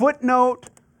 No footnote,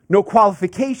 no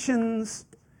qualifications.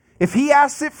 If he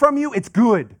asks it from you, it's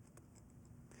good.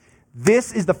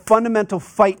 This is the fundamental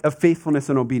fight of faithfulness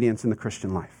and obedience in the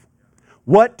Christian life.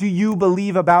 What do you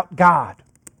believe about God?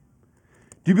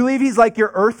 Do you believe he's like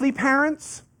your earthly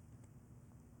parents,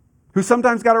 who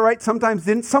sometimes got it right, sometimes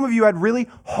didn't? Some of you had really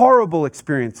horrible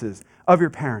experiences of your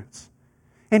parents.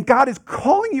 And God is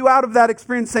calling you out of that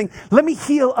experience saying, let me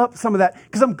heal up some of that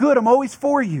because I'm good, I'm always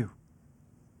for you.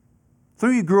 Some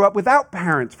of you grew up without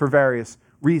parents for various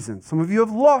reasons. Some of you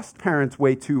have lost parents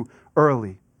way too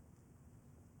early.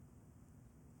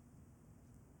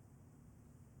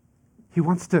 He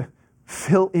wants to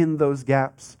fill in those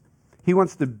gaps. He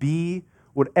wants to be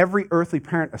what every earthly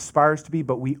parent aspires to be,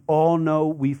 but we all know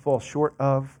we fall short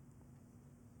of.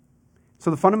 So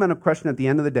the fundamental question at the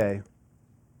end of the day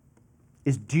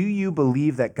is, do you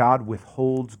believe that God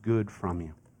withholds good from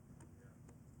you?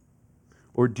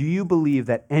 Or do you believe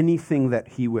that anything that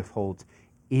he withholds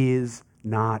is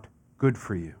not good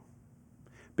for you?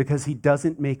 Because he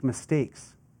doesn't make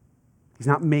mistakes. He's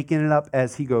not making it up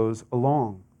as he goes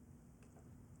along.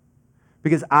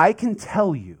 Because I can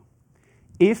tell you,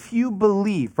 if you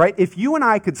believe, right? If you and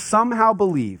I could somehow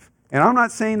believe, and I'm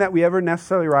not saying that we ever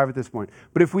necessarily arrive at this point,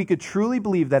 but if we could truly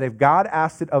believe that if God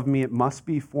asked it of me, it must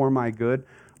be for my good,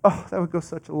 oh, that would go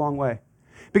such a long way.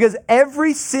 Because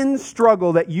every sin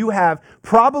struggle that you have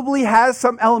probably has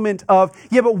some element of,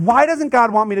 yeah, but why doesn't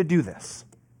God want me to do this?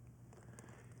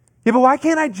 Yeah, but why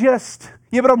can't I just?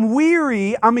 Yeah, but I'm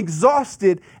weary, I'm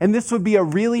exhausted, and this would be a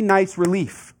really nice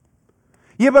relief.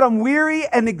 Yeah, but I'm weary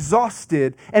and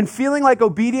exhausted and feeling like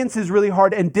obedience is really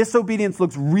hard and disobedience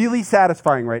looks really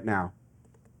satisfying right now.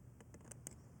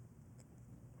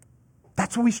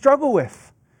 That's what we struggle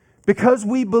with. Because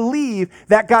we believe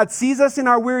that God sees us in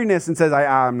our weariness and says,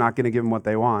 I'm not going to give them what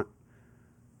they want.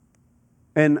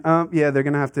 And they're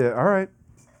going to have to,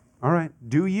 all right,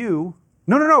 do you.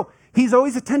 No. He's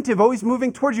always attentive, always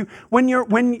moving towards you. When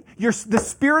the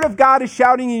Spirit of God is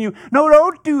shouting in you, no,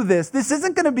 don't do this. This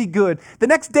isn't going to be good. The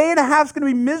next day and a half is going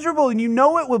to be miserable, and you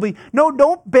know it will be. No,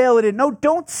 don't bail it in. No,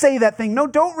 don't say that thing. No,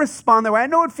 don't respond that way. I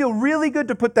know it'd feel really good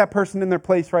to put that person in their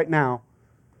place right now.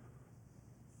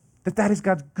 That is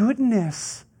God's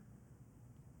goodness.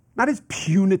 Not his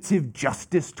punitive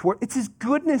justice toward. It's his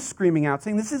goodness screaming out,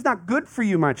 saying, this is not good for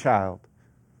you, my child.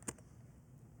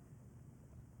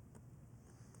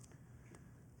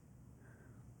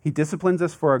 He disciplines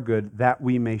us for our good, that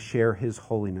we may share his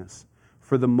holiness.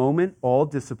 For the moment, all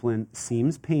discipline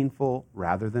seems painful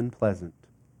rather than pleasant.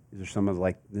 These are some of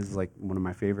this is like one of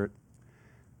my favorite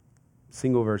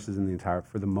single verses in the entire.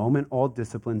 For the moment, all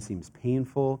discipline seems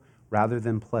painful rather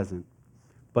than pleasant.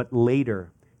 But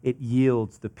later, it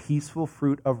yields the peaceful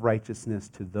fruit of righteousness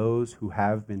to those who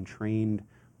have been trained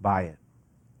by it.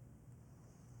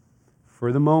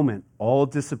 For the moment, all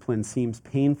discipline seems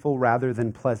painful rather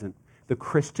than pleasant. The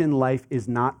Christian life is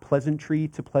not pleasantry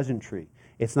to pleasantry.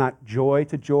 It's not joy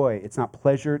to joy. It's not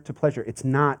pleasure to pleasure. It's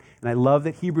not. And I love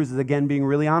that Hebrews is again being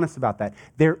really honest about that.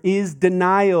 There is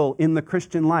denial in the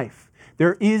Christian life.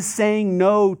 There is saying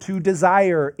no to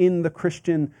desire in the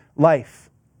Christian life.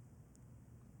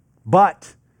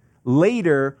 But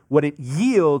later, what it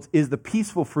yields is the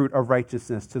peaceful fruit of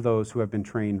righteousness to those who have been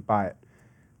trained by it.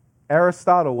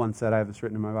 Aristotle once said, I have this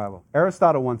written in my Bible.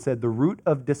 Aristotle once said, the root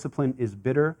of discipline is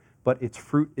bitter, but its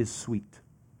fruit is sweet.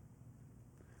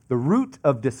 The root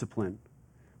of discipline,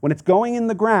 when it's going in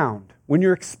the ground, when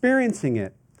you're experiencing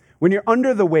it, when you're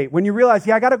under the weight, when you realize,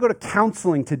 I got to go to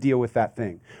counseling to deal with that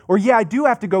thing. Or, I do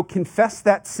have to go confess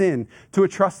that sin to a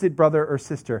trusted brother or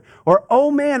sister. Or, oh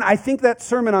man, I think that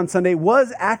sermon on Sunday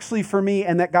was actually for me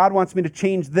and that God wants me to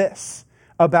change this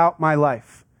about my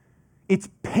life. It's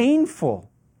painful.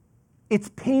 It's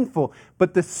painful.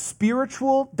 But the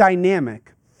spiritual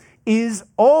dynamic is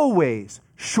always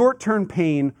short-term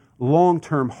pain,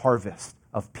 long-term harvest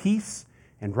of peace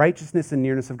and righteousness and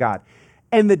nearness of God.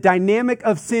 And the dynamic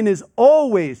of sin is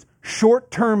always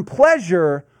short-term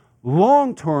pleasure,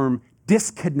 long-term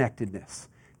disconnectedness,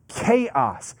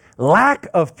 chaos, lack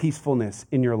of peacefulness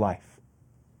in your life.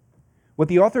 What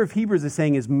the author of Hebrews is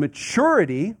saying is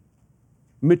maturity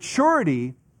means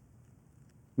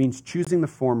choosing the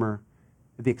former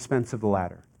at the expense of the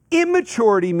latter.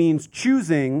 Immaturity means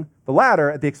choosing the latter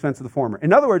at the expense of the former.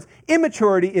 In other words,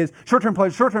 immaturity is short-term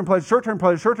pleasure, short-term pleasure, short-term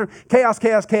pleasure, short-term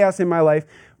chaos in my life,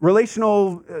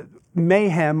 relational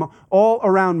mayhem all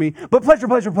around me, but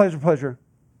pleasure.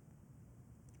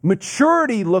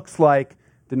 Maturity looks like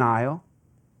denial,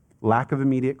 lack of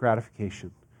immediate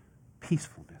gratification,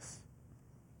 peacefulness,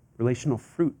 relational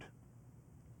fruit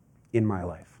in my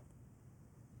life.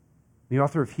 The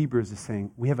author of Hebrews is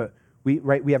saying, we have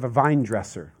a vine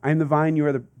dresser. I am the vine, you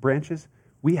are the branches.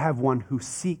 We have one who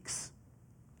seeks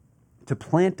to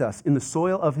plant us in the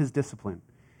soil of his discipline,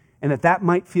 and that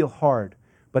might feel hard,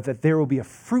 but that there will be a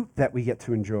fruit that we get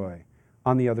to enjoy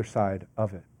on the other side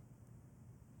of it.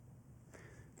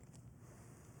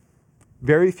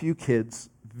 Very few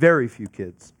kids,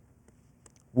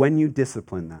 when you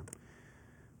discipline them,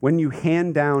 when you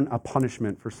hand down a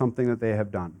punishment for something that they have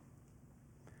done,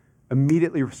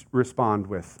 immediately respond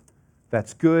with,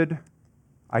 that's good,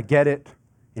 I get it,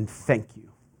 and thank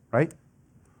you, right?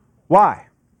 Why?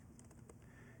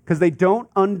 Because they don't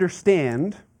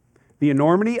understand the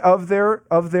enormity of their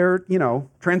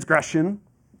transgression,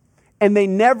 and they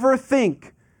never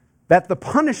think that the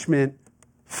punishment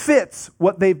fits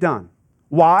what they've done.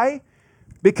 Why?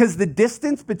 Because the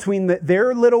distance between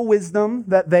their little wisdom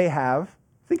that they have,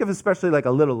 think of especially like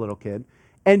a little kid,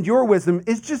 and your wisdom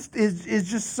is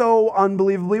just so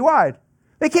unbelievably wide.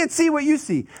 They can't see what you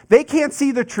see. They can't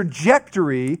see the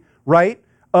trajectory, right,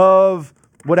 of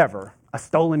whatever, a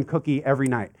stolen cookie every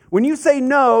night. When you say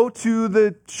no to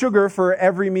the sugar for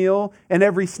every meal and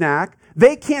every snack,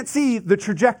 they can't see the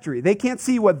trajectory. They can't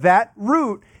see what that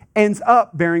root ends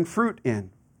up bearing fruit in.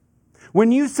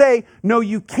 When you say, no,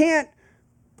 you can't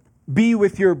be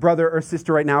with your brother or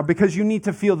sister right now because you need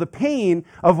to feel the pain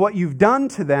of what you've done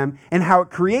to them and how it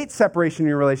creates separation in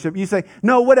your relationship. You say,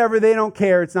 no, whatever, they don't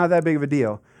care. It's not that big of a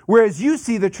deal. Whereas you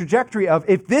see the trajectory of,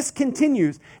 if this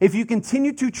continues, if you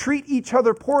continue to treat each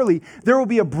other poorly, there will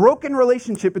be a broken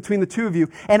relationship between the two of you.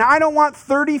 And I don't want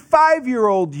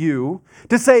 35-year-old you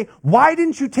to say, why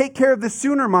didn't you take care of this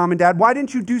sooner, Mom and Dad? Why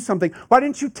didn't you do something? Why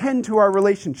didn't you tend to our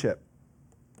relationship?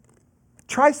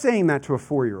 Try saying that to a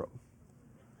 4-year-old.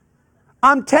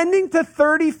 I'm tending to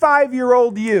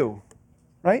 35-year-old you,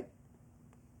 right?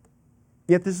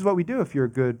 Yet this is what we do if you're a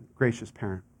good, gracious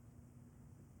parent.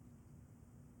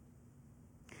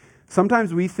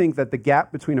 Sometimes we think that the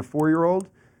gap between a 4-year-old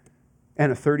and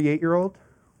a 38-year-old,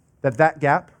 that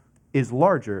gap is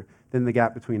larger than the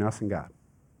gap between us and God.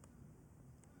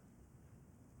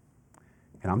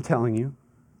 And I'm telling you,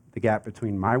 the gap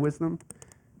between my wisdom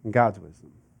and God's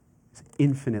wisdom is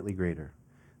infinitely greater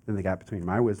than the gap between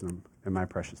my wisdom and my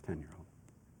precious 10-year-old.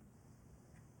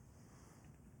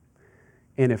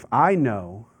 And if I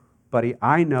know, buddy,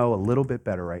 I know a little bit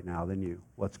better right now than you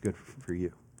what's good for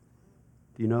you.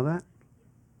 Do you know that?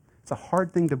 It's a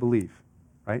hard thing to believe,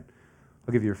 right?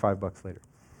 I'll give you your $5 later.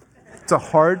 It's a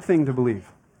hard thing to believe.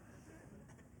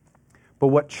 But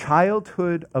what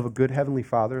childhood of a good Heavenly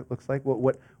Father looks like,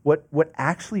 what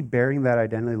actually bearing that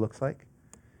identity looks like,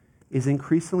 is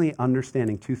increasingly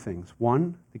understanding two things.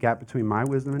 One, the gap between my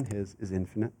wisdom and His is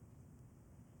infinite.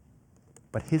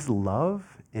 But His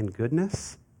love and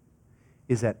goodness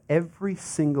is at every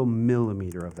single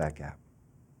millimeter of that gap.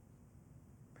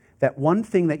 That one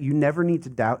thing that you never need to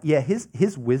doubt, yeah,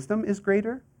 his wisdom is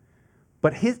greater,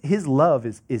 but his love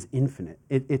is infinite.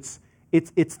 It's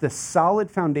the solid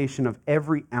foundation of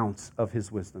every ounce of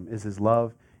His wisdom, is His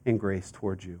love and grace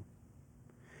towards you.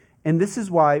 And this is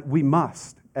why we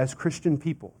must, as Christian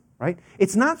people, right?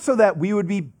 It's not so that we would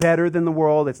be better than the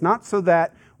world. It's not so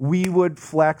that we would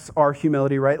flex our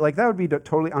humility, right? Like that would be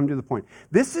totally under the point.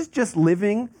 This is just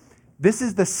living, this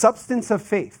is the substance of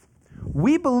faith.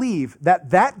 We believe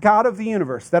that God of the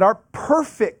universe, that our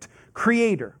perfect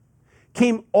creator,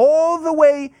 came all the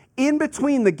way in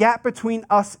between, the gap between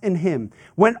us and Him,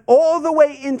 went all the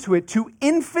way into it to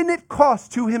infinite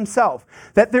cost to Himself,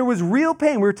 that there was real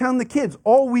pain. We were telling the kids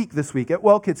all week this week at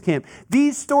Well Kids Camp,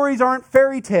 these stories aren't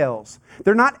fairy tales.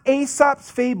 They're not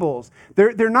Aesop's fables.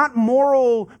 They're not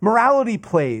morality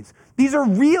plays. These are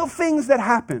real things that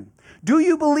happen. Do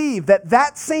you believe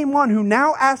that same one who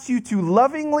now asks you to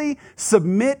lovingly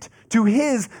submit to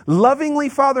His lovingly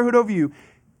fatherhood over you,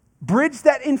 bridged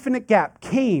that infinite gap,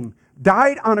 came,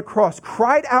 died on a cross,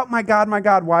 cried out, my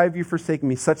God, why have you forsaken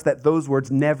me?" such that those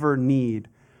words never need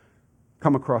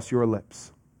come across your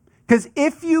lips. Because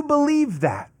if you believe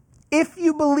that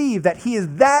He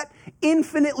is that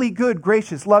infinitely good,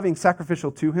 gracious, loving,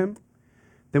 sacrificial to Him,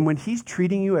 then when He's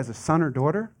treating you as a son or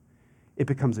daughter, it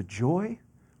becomes a joy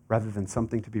rather than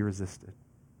something to be resisted.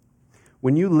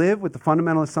 When you live with the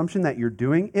fundamental assumption that you're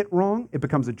doing it wrong, it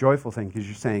becomes a joyful thing because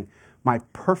you're saying, my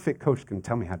perfect coach can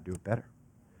tell me how to do it better.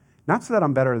 Not so that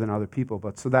I'm better than other people,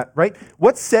 but so that, right?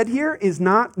 What's said here is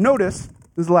not, notice,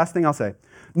 this is the last thing I'll say.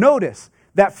 Notice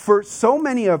that for so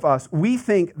many of us, we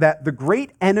think that the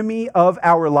great enemy of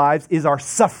our lives is our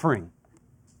suffering.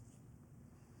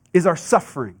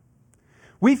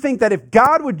 We think that if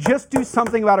God would just do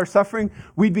something about our suffering,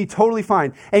 we'd be totally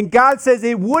fine. And God says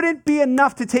it wouldn't be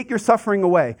enough to take your suffering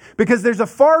away because there's a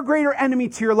far greater enemy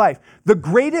to your life. The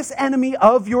greatest enemy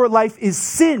of your life is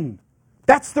sin.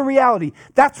 That's the reality.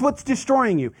 That's what's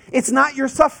destroying you. It's not your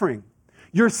suffering.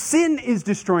 Your sin is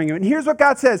destroying you. And here's what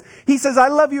God says. He says, I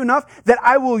love you enough that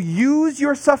I will use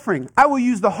your suffering. I will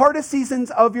use the hardest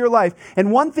seasons of your life.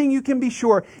 And one thing you can be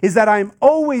sure is that I'm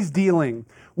always dealing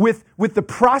with the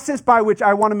process by which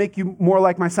I want to make you more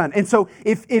like my son. And so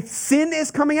if sin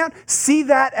is coming out, see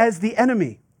that as the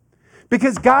enemy.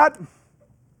 Because God,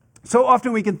 so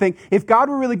often we can think, if God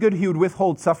were really good, He would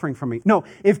withhold suffering from me. No,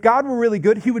 if God were really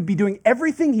good, He would be doing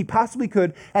everything He possibly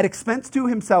could at expense to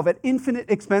Himself, at infinite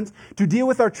expense, to deal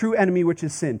with our true enemy, which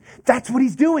is sin. That's what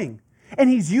He's doing. And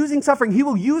He's using suffering. He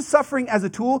will use suffering as a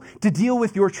tool to deal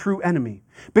with your true enemy.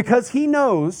 Because He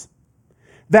knows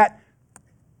that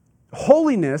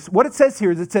holiness, what it says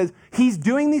here is it says, He's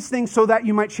doing these things so that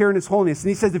you might share in His holiness. And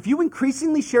He says, if you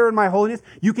increasingly share in my holiness,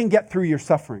 you can get through your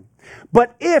suffering.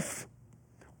 But if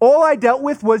all I dealt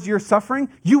with was your suffering,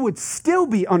 you would still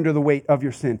be under the weight of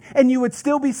your sin. And you would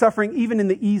still be suffering even in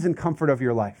the ease and comfort of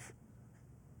your life.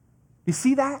 You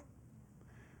see that?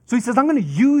 So He says, I'm going to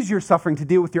use your suffering to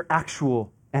deal with your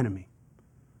actual enemy.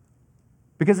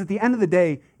 Because at the end of the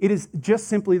day, it is just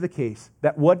simply the case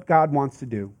that what God wants to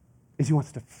do is He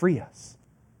wants to free us.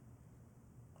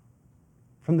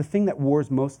 from the thing that wars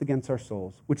most against our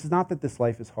souls, which is not that this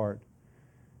life is hard.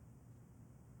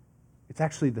 It's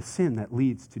actually the sin that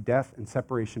leads to death and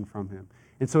separation from him.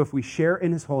 And so if we share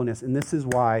in his holiness, and this is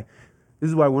why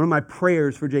one of my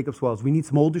prayers for Jacob's Well is we need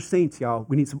some older saints, y'all.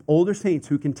 We need some older saints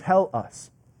who can tell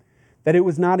us that it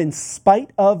was not in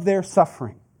spite of their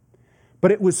suffering,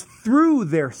 but it was through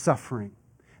their suffering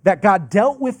that God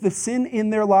dealt with the sin in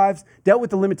their lives, dealt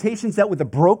with the limitations, dealt with the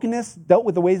brokenness, dealt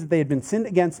with the ways that they had been sinned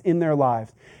against in their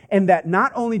lives. And that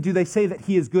not only do they say that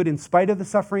he is good in spite of the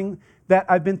suffering that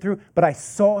I've been through, but I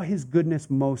saw his goodness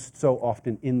most so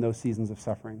often in those seasons of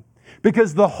suffering.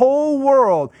 Because the whole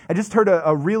world, I just heard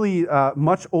a really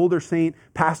much older saint,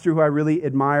 pastor who I really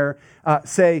admire,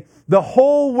 say, the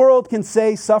whole world can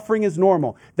say suffering is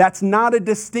normal. That's not a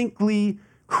distinctly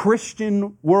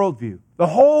Christian worldview. The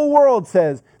whole world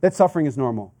says that suffering is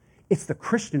normal. It's the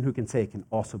Christian who can say it can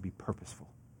also be purposeful.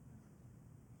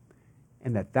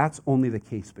 And that's only the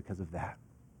case because of that.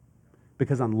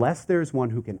 Because unless there's one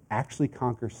who can actually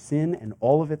conquer sin and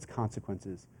all of its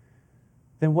consequences,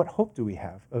 then what hope do we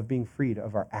have of being freed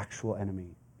of our actual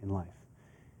enemy in life?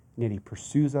 And yet he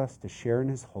pursues us to share in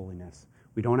his holiness.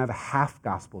 We don't have a half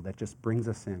gospel that just brings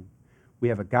us in. We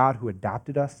have a God who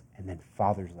adopted us and then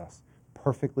fathers us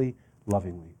perfectly,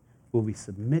 lovingly. Will we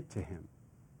submit to him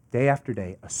day after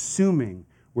day, assuming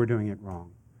we're doing it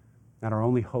wrong? That our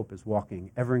only hope is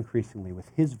walking ever increasingly with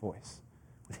his voice,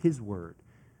 with his word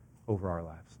over our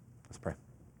lives. Let's pray.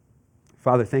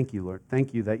 Father, thank you, Lord.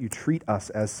 Thank you that you treat us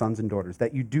as sons and daughters,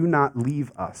 that you do not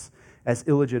leave us as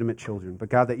illegitimate children, but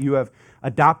God, that you have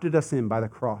adopted us in by the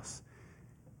cross,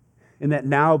 and that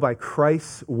now by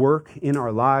Christ's work in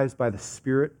our lives, by the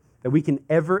Spirit, that we can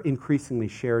ever increasingly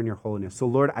share in your holiness. So,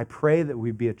 Lord, I pray that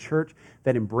we be a church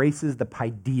that embraces the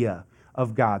paideia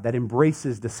of God, that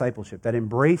embraces discipleship, that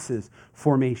embraces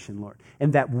formation, Lord,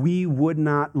 and that we would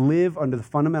not live under the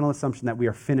fundamental assumption that we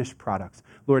are finished products.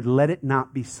 Lord, let it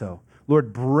not be so.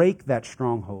 Lord, break that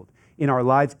stronghold in our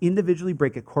lives individually,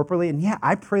 break it corporately, and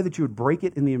I pray that you would break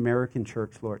it in the American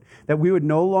church, Lord, that we would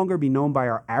no longer be known by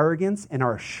our arrogance and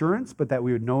our assurance, but that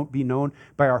we would be known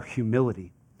by our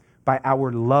humility, by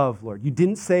our love, Lord. You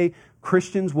didn't say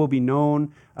Christians will be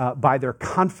known by their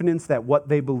confidence that what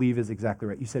they believe is exactly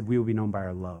right. You said we will be known by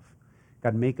our love.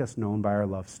 God, make us known by our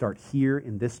love. Start here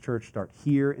in this church. Start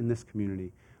here in this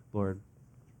community, Lord.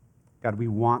 God, we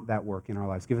want that work in our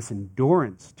lives. Give us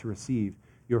endurance to receive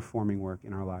your forming work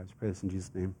in our lives. Pray this in Jesus'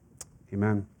 name.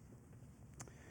 Amen.